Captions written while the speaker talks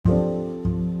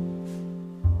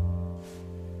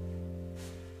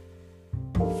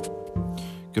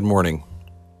Good morning.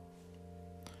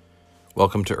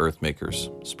 Welcome to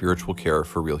Earthmakers, spiritual care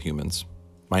for real humans.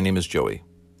 My name is Joey,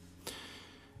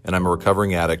 and I'm a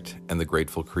recovering addict and the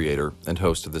grateful creator and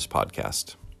host of this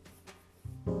podcast.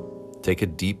 Take a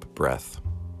deep breath,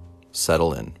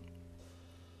 settle in.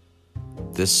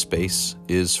 This space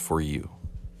is for you.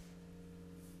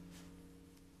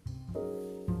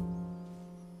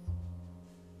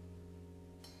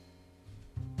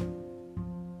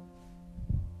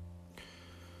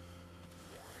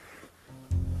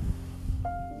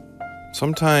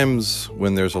 Sometimes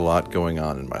when there's a lot going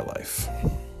on in my life,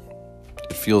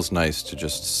 it feels nice to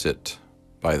just sit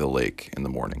by the lake in the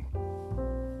morning.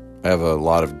 I have a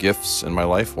lot of gifts in my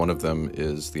life. One of them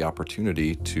is the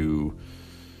opportunity to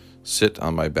sit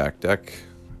on my back deck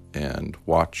and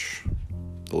watch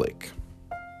the lake.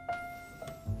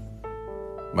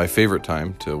 My favorite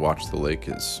time to watch the lake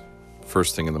is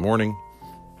first thing in the morning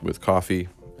with coffee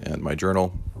and my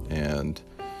journal, and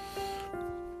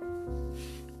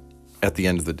at the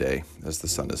end of the day as the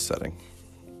sun is setting,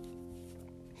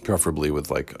 preferably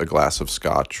with like a glass of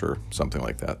scotch or something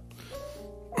like that.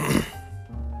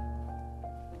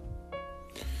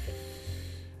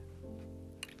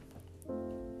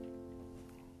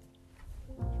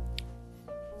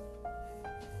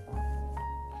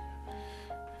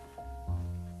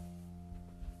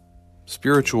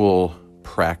 Spiritual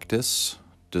practice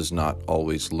does not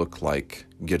always look like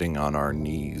getting on our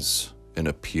knees in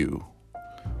a pew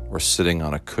or sitting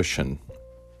on a cushion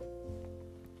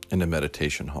in a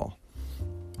meditation hall.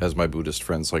 As my Buddhist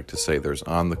friends like to say, there's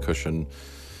on the cushion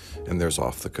and there's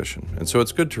off the cushion. And so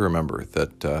it's good to remember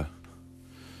that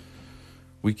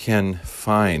we can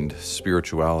find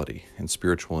spirituality and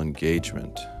spiritual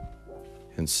engagement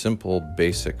in simple,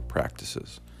 basic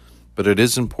practices. But it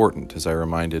is important, as I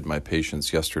reminded my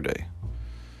patients yesterday,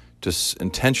 to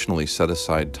intentionally set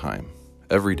aside time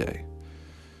every day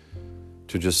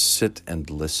to just sit and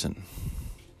listen,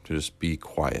 to just be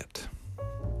quiet.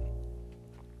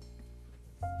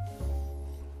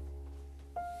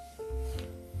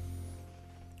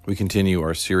 We continue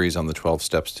our series on the 12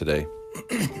 steps today.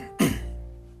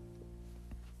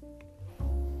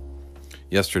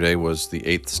 Yesterday was the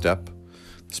 8th step.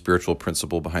 The spiritual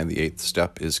principle behind the 8th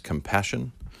step is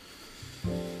compassion.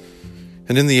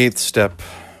 And in the 8th step,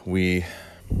 we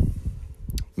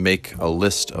make a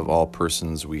list of all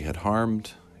persons we had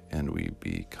harmed, and we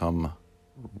become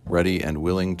ready and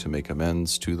willing to make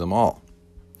amends to them all.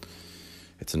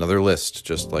 It's another list,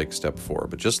 just like step 4.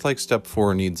 But just like step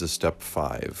 4 needs a step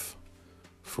 5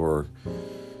 for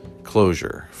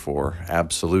closure, for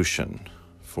absolution,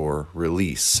 for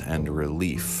release and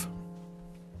relief.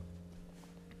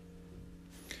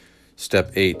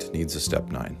 Step 8 needs a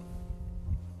step 9.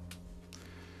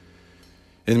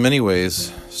 In many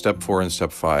ways, step 4 and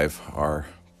step 5 are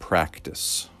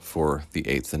practice for the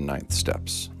 8th and 9th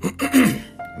steps.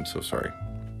 I'm so sorry.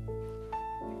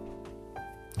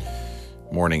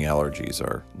 Morning allergies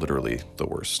are literally the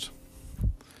worst.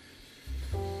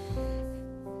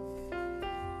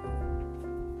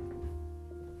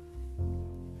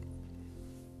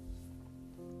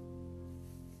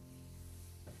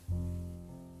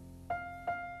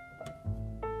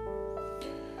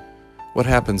 What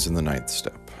happens in the 9th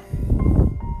step?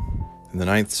 In the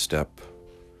 9th step,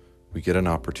 we get an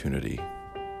opportunity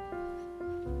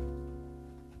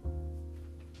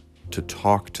to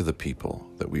talk to the people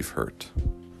that we've hurt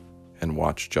and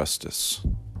watch justice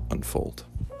unfold.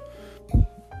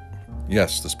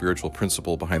 Yes, the spiritual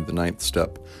principle behind the 9th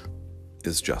step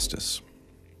is justice.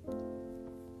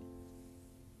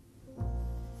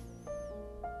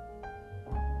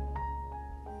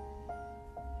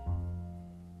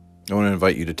 I want to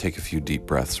invite you to take a few deep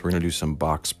breaths. We're going to do some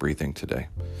box breathing today.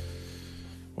 I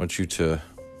want you to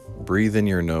breathe in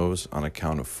your nose on a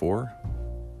count of 4.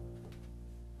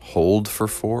 Hold for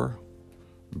 4.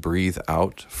 Breathe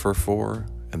out for 4.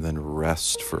 And then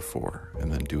rest for 4. And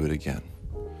then do it again.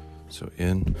 So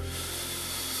in.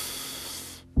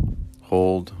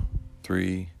 Hold.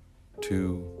 3,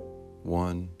 2,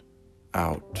 1.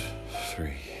 Out.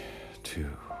 3, 2,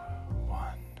 1.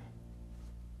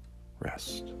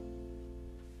 Rest.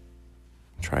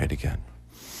 Try it again.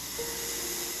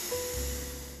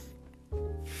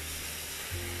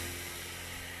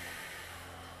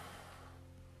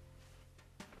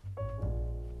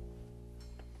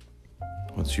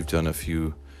 Once you've done a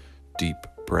few deep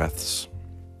breaths,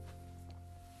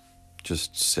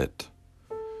 just sit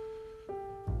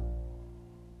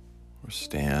or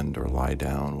stand or lie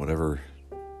down, whatever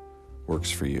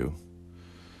works for you.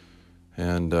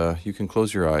 And you can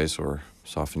close your eyes or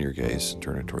soften your gaze and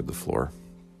turn it toward the floor.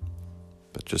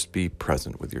 But just be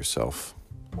present with yourself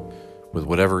with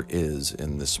whatever is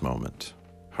in this moment.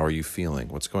 How are you feeling?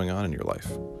 What's going on in your life?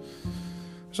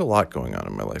 There's a lot going on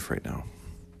in my life right now.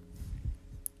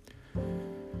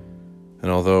 And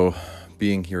although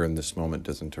being here in this moment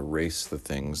doesn't erase the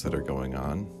things that are going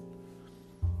on,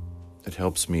 it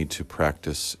helps me to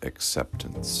practice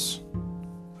acceptance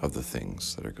of the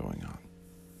things that are going on.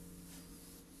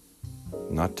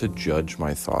 Not to judge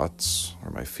my thoughts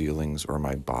or my feelings or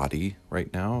my body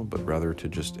right now, but rather to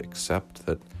just accept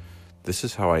that this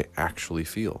is how I actually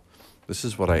feel. This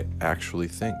is what I actually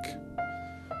think.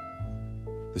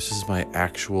 This is my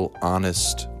actual,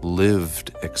 honest,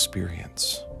 lived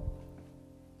experience.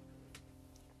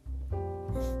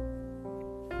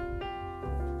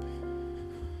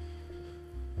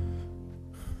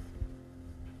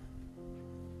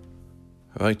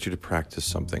 I'd like you to practice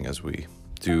something as we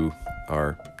do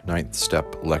our 9th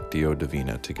step Lectio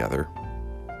Divina together.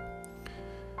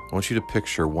 I want you to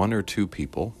picture 1 or 2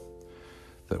 people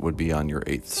that would be on your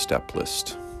 8th step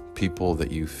list. People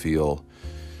that you feel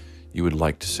you would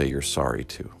like to say you're sorry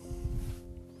to.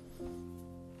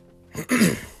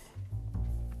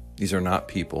 These are not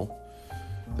people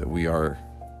that we are,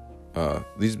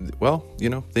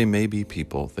 they may be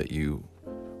people that you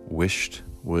wished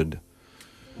would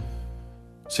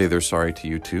say they're sorry to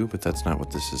you too, but that's not what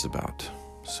this is about.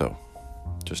 So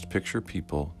just picture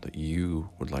people that you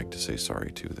would like to say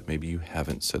sorry to that maybe you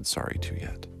haven't said sorry to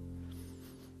yet.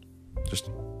 Just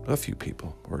a few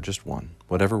people, or just 1,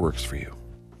 whatever works for you.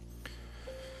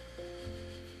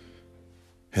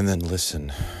 And then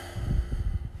listen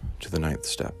to the 9th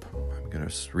step. I'm going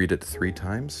to read it 3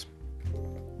 times.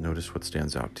 Notice what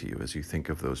stands out to you as you think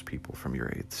of those people from your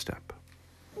 8th step.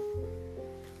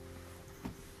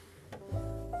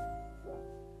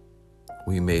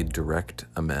 We made direct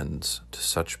amends to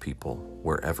such people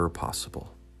wherever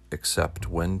possible, except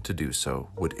when to do so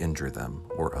would injure them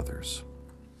or others.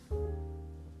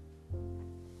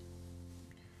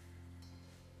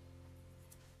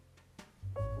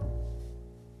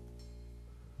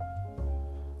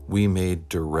 We made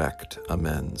direct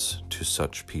amends to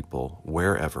such people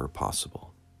wherever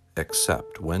possible,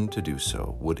 except when to do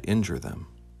so would injure them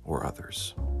or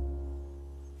others.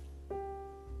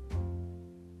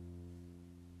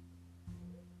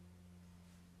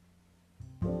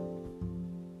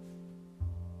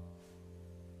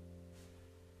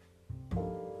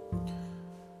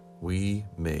 We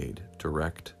made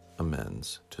direct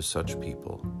amends to such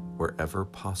people wherever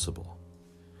possible,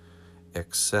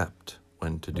 except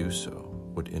when to do so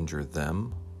would injure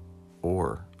them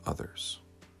or others.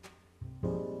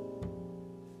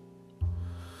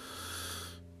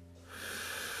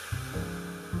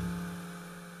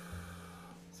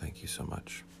 Thank you so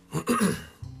much.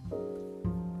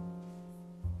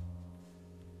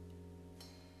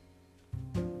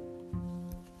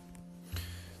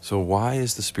 So why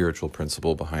is the spiritual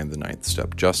principle behind the 9th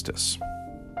step justice?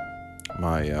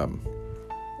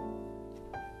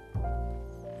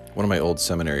 One of my old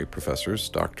seminary professors,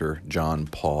 Dr. John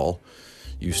Paul,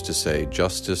 used to say,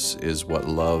 justice is what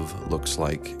love looks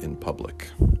like in public.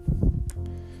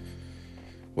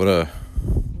 What a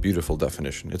beautiful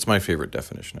definition. It's my favorite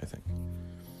definition, I think.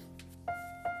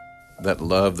 That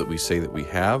love that we say that we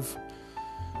have,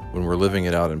 when we're living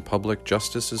it out in public,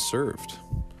 justice is served.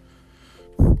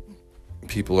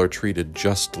 People are treated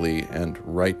justly and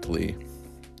rightly,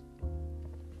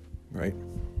 right?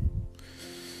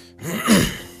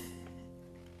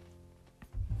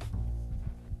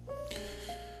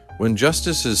 When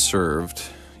justice is served,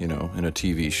 in a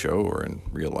TV show or in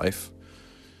real life,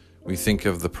 we think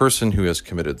of the person who has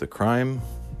committed the crime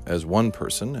as one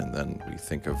person, and then we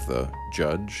think of the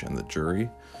judge and the jury,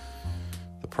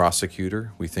 the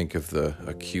prosecutor, we think of the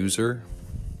accuser,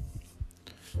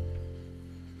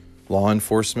 law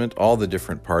enforcement, all the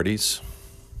different parties.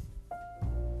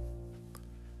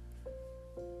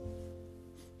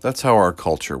 That's how our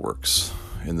culture works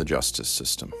in the justice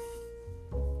system,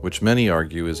 which many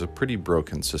argue is a pretty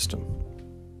broken system.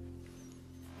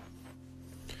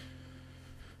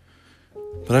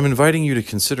 But I'm inviting you to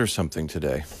consider something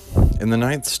today. In the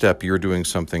 9th step, you're doing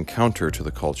something counter to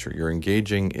the culture. You're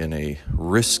engaging in a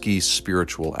risky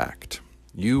spiritual act.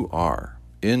 You are,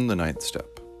 in the 9th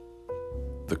step,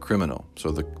 the criminal,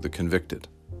 so the convicted.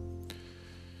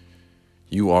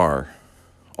 You are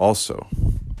also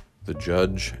the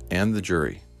judge and the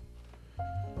jury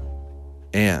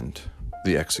and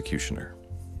the executioner.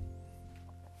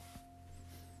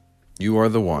 You are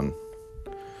the one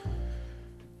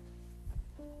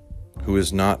who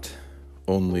is not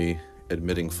only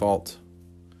admitting fault,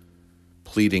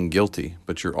 pleading guilty,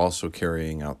 but you're also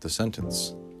carrying out the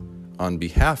sentence on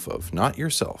behalf of, not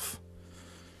yourself,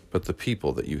 but the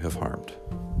people that you have harmed.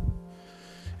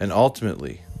 And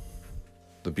ultimately,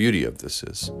 the beauty of this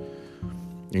is,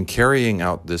 in carrying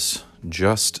out this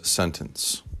just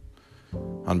sentence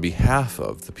on behalf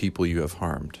of the people you have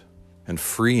harmed and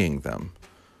freeing them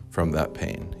from that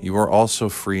pain, you are also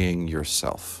freeing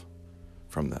yourself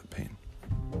from that pain.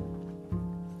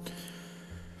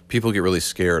 People get really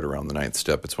scared around the 9th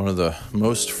step. It's one of the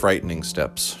most frightening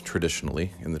steps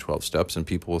traditionally in the 12 steps, and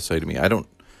people will say to me, I don't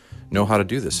know how to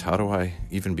do this. How do I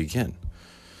even begin?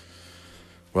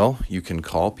 Well, you can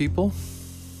call people,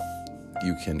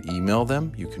 you can email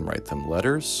them, you can write them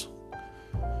letters.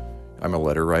 I'm a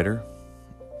letter writer.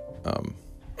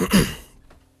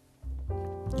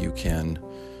 You can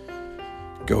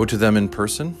go to them in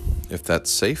person if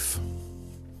that's safe.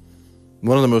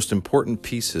 One of the most important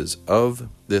pieces of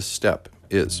this step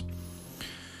is,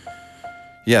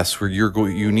 yes,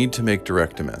 you need to make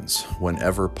direct amends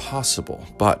whenever possible,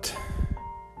 but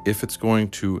if it's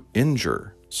going to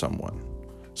injure someone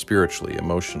spiritually,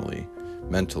 emotionally,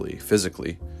 mentally,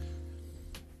 physically,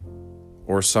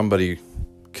 or somebody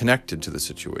connected to the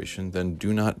situation, then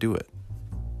do not do it,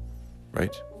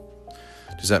 right?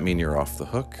 Does that mean you're off the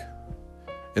hook?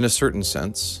 In a certain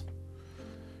sense,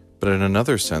 but in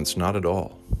another sense, not at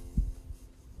all.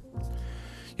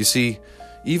 You see,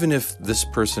 even if this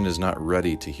person is not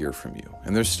ready to hear from you,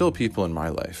 and there's still people in my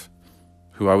life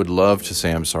who I would love to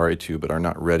say I'm sorry to, but are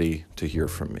not ready to hear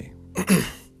from me.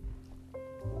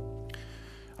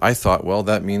 I thought, well,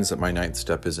 that means that my 9th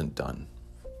step isn't done,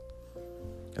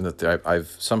 and that I've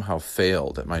somehow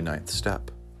failed at my 9th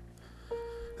step,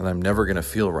 and I'm never going to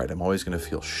feel right. I'm always going to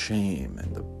feel shame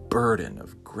and the burden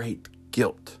of great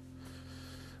guilt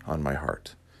on my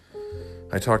heart.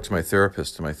 I talked to my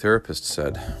therapist, and my therapist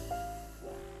said,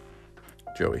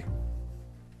 Joey,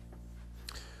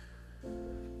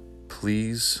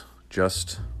 please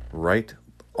just write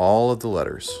all of the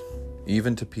letters,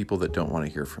 even to people that don't want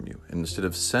to hear from you. And instead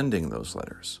of sending those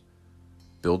letters,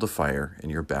 build a fire in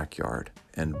your backyard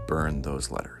and burn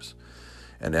those letters.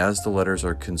 And as the letters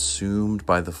are consumed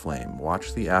by the flame,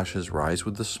 watch the ashes rise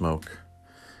with the smoke,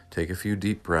 take a few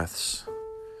deep breaths,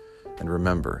 and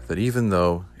remember that even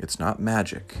though it's not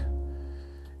magic,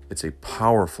 it's a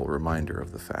powerful reminder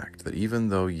of the fact that even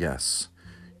though, yes,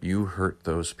 you hurt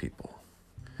those people,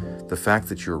 the fact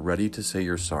that you're ready to say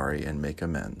you're sorry and make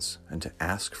amends and to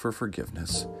ask for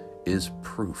forgiveness is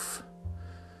proof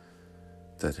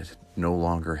that it no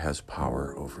longer has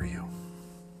power over you.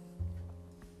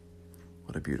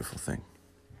 What a beautiful thing.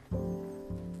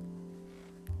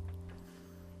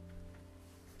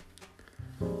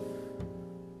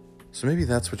 So maybe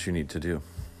that's what you need to do.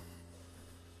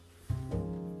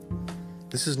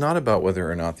 This is not about whether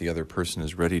or not the other person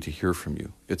is ready to hear from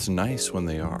you. It's nice when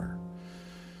they are.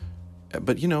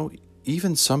 But,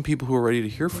 even some people who are ready to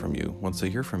hear from you, once they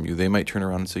hear from you, they might turn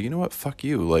around and say, you know what, fuck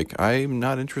you. Like, I'm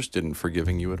not interested in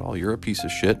forgiving you at all. You're a piece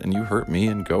of shit and you hurt me,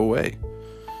 and go away.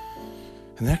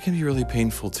 And that can be really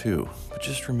painful too. But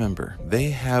just remember,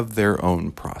 they have their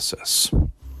own process.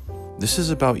 This is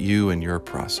about you and your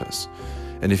process.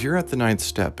 And if you're at the 9th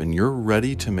step and you're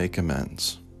ready to make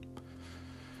amends,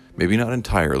 maybe not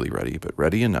entirely ready, but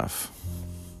ready enough,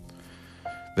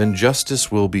 then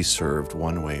justice will be served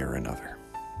one way or another.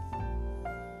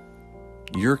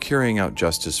 You're carrying out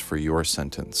justice for your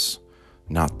sentence,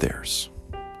 not theirs.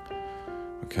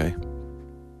 Okay?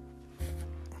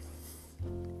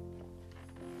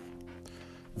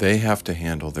 They have to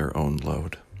handle their own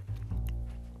load.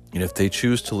 And if they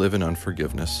choose to live in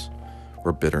unforgiveness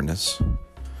or bitterness,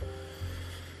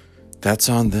 that's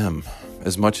on them.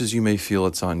 As much as you may feel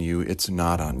it's on you, it's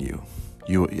not on you.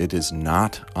 It is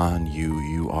not on you.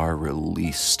 You are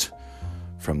released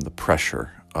from the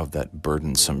pressure of that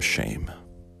burdensome shame.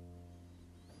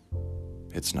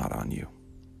 It's not on you.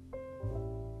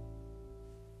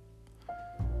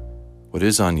 What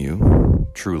is on you,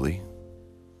 truly,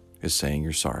 is saying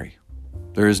you're sorry.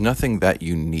 There is nothing that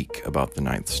unique about the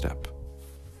 9th step.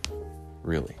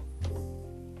 Really.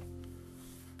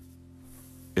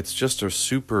 It's just a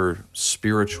super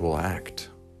spiritual act.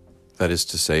 That is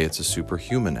to say, it's a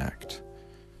superhuman act.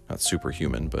 Not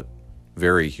superhuman, but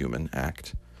very human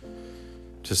act.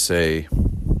 To say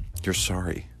you're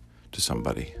sorry to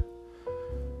somebody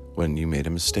when you made a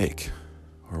mistake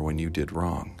or when you did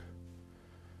wrong,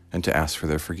 and to ask for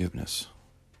their forgiveness.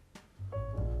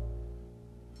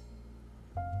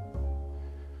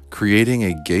 Creating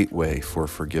a gateway for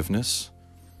forgiveness,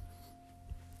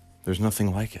 there's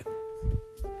nothing like it.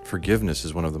 Forgiveness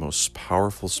is one of the most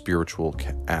powerful spiritual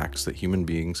acts that human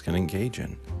beings can engage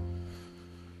in.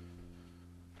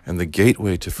 And the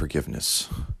gateway to forgiveness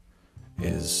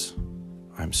is,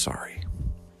 I'm sorry.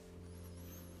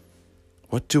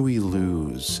 What do we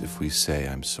lose if we say,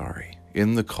 I'm sorry?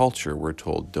 In the culture, we're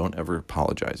told, don't ever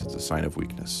apologize. It's a sign of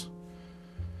weakness.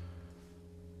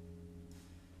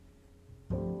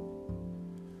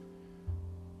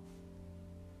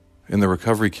 In the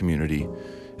recovery community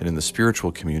and in the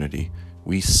spiritual community,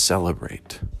 we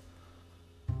celebrate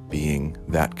being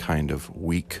that kind of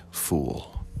weak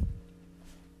fool.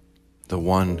 The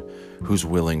one who's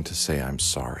willing to say, I'm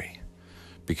sorry,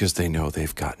 because they know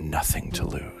they've got nothing to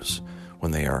lose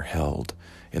when they are held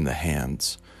in the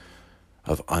hands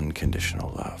of unconditional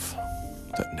love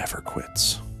that never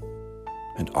quits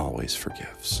and always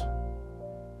forgives.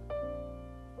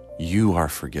 You are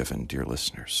forgiven, dear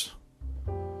listeners.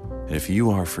 And if you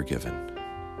are forgiven,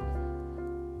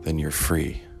 then you're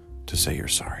free to say you're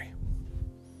sorry.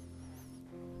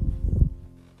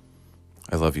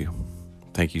 I love you.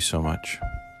 Thank you so much.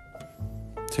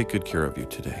 Take good care of you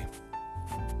today.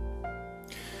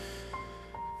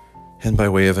 And by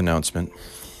way of announcement,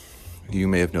 you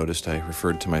may have noticed I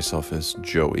referred to myself as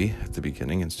Joey at the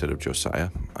beginning instead of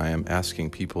Josiah. I am asking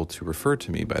people to refer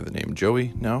to me by the name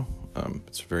Joey now.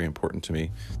 It's very important to me.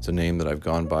 It's a name that I've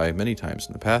gone by many times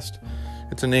in the past.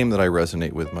 It's a name that I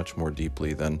resonate with much more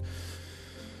deeply than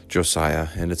Josiah,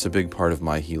 and it's a big part of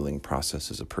my healing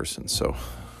process as a person. So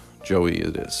Joey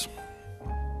it is.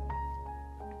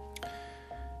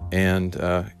 And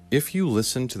if you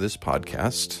listen to this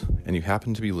podcast, and you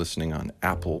happen to be listening on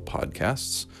Apple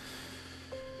Podcasts,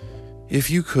 if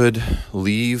you could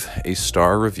leave a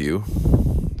star review,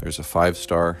 there's a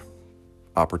 5-star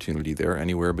opportunity there,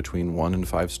 anywhere between 1 and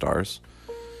 5 stars,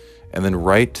 and then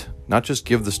write, not just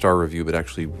give the star review, but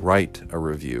actually write a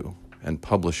review and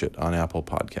publish it on Apple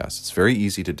Podcasts. It's very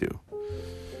easy to do.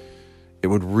 It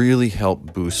would really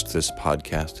help boost this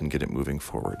podcast and get it moving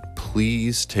forward.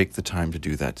 Please take the time to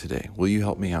do that today. Will you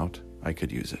help me out? I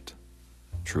could use it.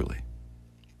 Truly.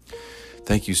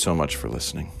 Thank you so much for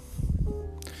listening.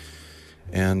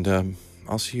 And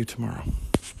I'll see you tomorrow.